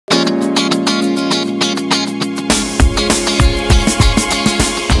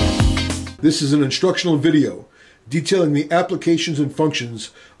This is an instructional video detailing the applications and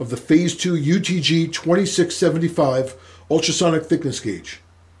functions of the Phase II UTG-2675 Ultrasonic Thickness Gauge.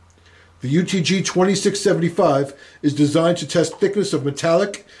 The UTG-2675 is designed to test thickness of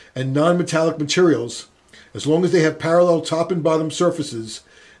metallic and non-metallic materials as long as they have parallel top and bottom surfaces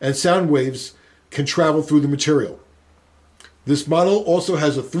and sound waves can travel through the material. This model also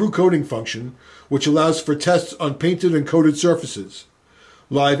has a through coating function which allows for tests on painted and coated surfaces.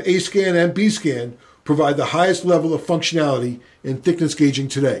 Live Bscan and Bscan provide the highest level of functionality in thickness gauging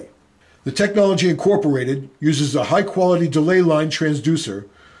today. The technology incorporated uses a high-quality delay line transducer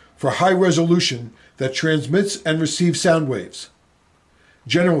for high resolution that transmits and receives sound waves.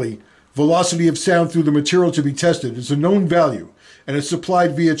 Generally, velocity of sound through the material to be tested is a known value and is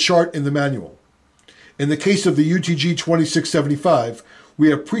supplied via chart in the manual. In the case of the UTG-2675, we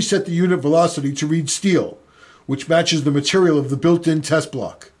have preset the unit velocity to read steel, which matches the material of the built-in test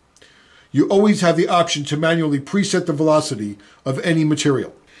block. You always have the option to manually preset the velocity of any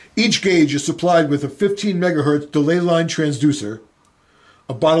material. Each gauge is supplied with a 15 MHz delay line transducer,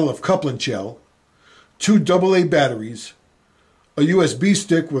 a bottle of couplant gel, 2 AA batteries, a USB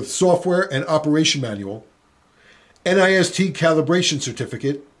stick with software and operation manual, NIST calibration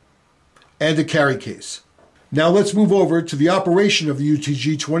certificate, and a carry case. Now let's move over to the operation of the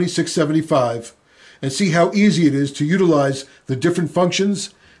UTG-2675 and see how easy it is to utilize the different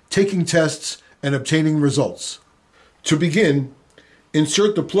functions, taking tests, and obtaining results. To begin,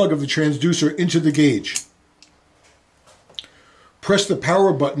 insert the plug of the transducer into the gauge. Press the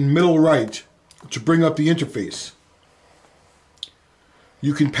power button middle right to bring up the interface.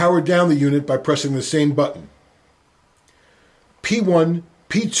 You can power down the unit by pressing the same button. P1,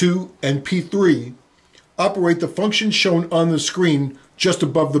 P2, and P3 operate the functions shown on the screen just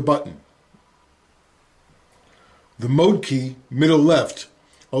above the button. The mode key, middle left,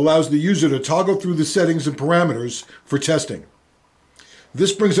 allows the user to toggle through the settings and parameters for testing.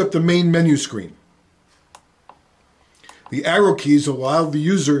 This brings up the main menu screen. The arrow keys allow the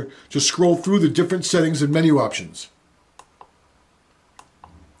user to scroll through the different settings and menu options.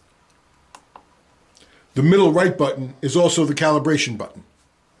 The middle right button is also the calibration button.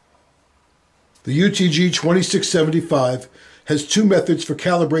 The UTG-2675 has two methods for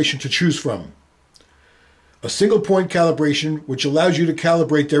calibration to choose from. A single point calibration, which allows you to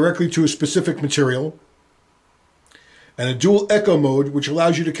calibrate directly to a specific material, and a dual echo mode, which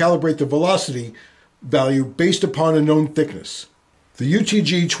allows you to calibrate the velocity value based upon a known thickness. The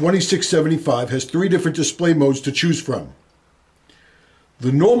UTG-2675 has 3 different display modes to choose from.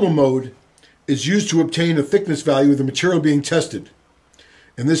 The normal mode is used to obtain a thickness value of the material being tested.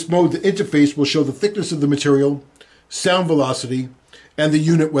 In this mode, the interface will show the thickness of the material, sound velocity, and the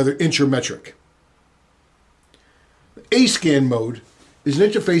unit, whether inch or metric. The Bscan Mode is an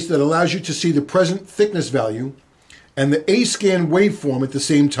interface that allows you to see the present thickness value and the Bscan waveform at the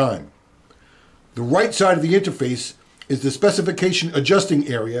same time. The right side of the interface is the specification adjusting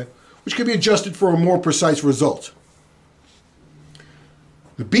area, which can be adjusted for a more precise result.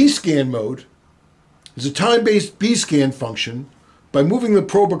 The Bscan Mode is a time-based Bscan function. By moving the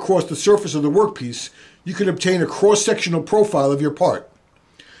probe across the surface of the workpiece, you can obtain a cross-sectional profile of your part.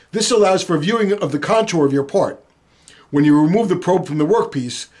 This allows for viewing of the contour of your part. When you remove the probe from the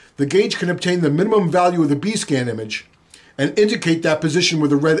workpiece, the gauge can obtain the minimum value of the Bscan image and indicate that position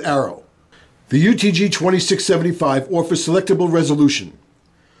with a red arrow. The UTG-2675 offers selectable resolution.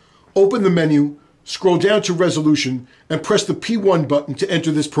 Open the menu, scroll down to resolution, and press the P1 button to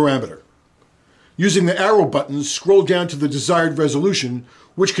enter this parameter. Using the arrow buttons, scroll down to the desired resolution,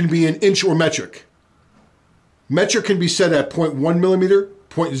 which can be in inch or metric. Metric can be set at 0.1 mm,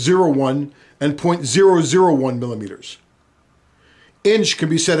 0.01, and 0.001 millimeters. Inch can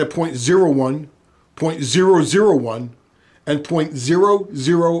be set at 0.01, 0.001, and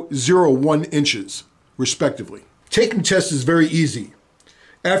 0.0001 inches, respectively. Taking tests is very easy.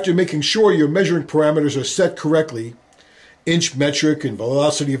 After making sure your measuring parameters are set correctly, inch, metric, and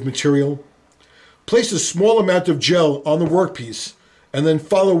velocity of material, place a small amount of gel on the workpiece and then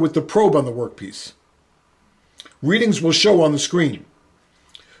follow with the probe on the workpiece. Readings will show on the screen.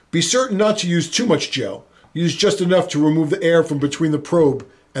 Be certain not to use too much gel. Use just enough to remove the air from between the probe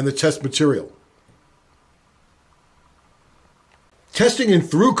and the test material. Testing in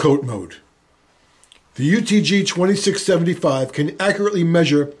through coat mode. The UTG-2675 can accurately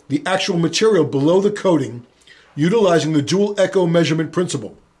measure the actual material below the coating utilizing the dual echo measurement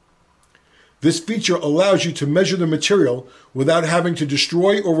principle. This feature allows you to measure the material without having to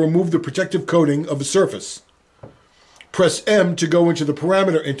destroy or remove the protective coating of a surface. Press M to go into the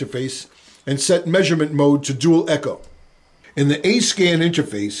parameter interface and set measurement mode to dual echo. In the Bscan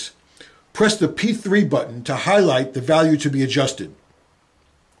interface, Press the P3 button to highlight the value to be adjusted.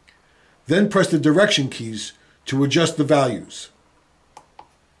 Then press the direction keys to adjust the values.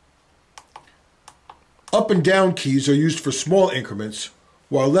 Up and down keys are used for small increments,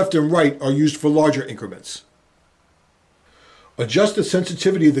 while left and right are used for larger increments. Adjust the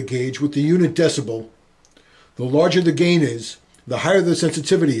sensitivity of the gauge with the unit decibel. The larger the gain is, the higher the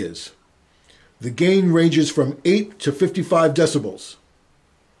sensitivity is. The gain ranges from 8 to 55 decibels.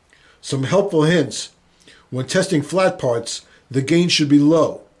 Some helpful hints. When testing flat parts, the gain should be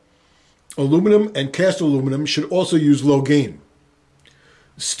low. Aluminum and cast aluminum should also use low gain.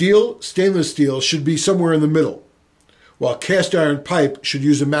 Steel, stainless steel should be somewhere in the middle, while cast iron pipe should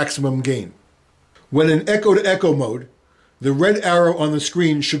use a maximum gain. When in echo-to-echo mode, the red arrow on the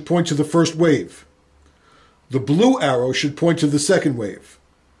screen should point to the first wave. The blue arrow should point to the second wave.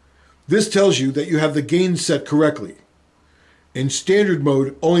 This tells you that you have the gain set correctly. In standard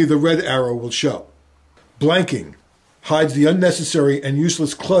mode, only the red arrow will show. Blanking hides the unnecessary and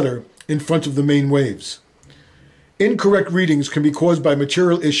useless clutter in front of the main waves. Incorrect readings can be caused by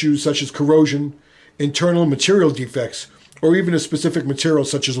material issues such as corrosion, internal material defects, or even a specific material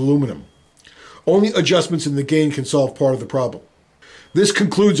such as aluminum. Only adjustments in the gain can solve part of the problem. This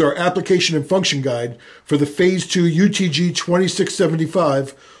concludes our application and function guide for the Phase II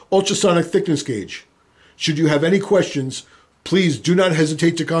UTG-2675 Ultrasonic Thickness Gauge. Should you have any questions, please do not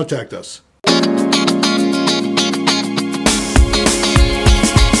hesitate to contact us.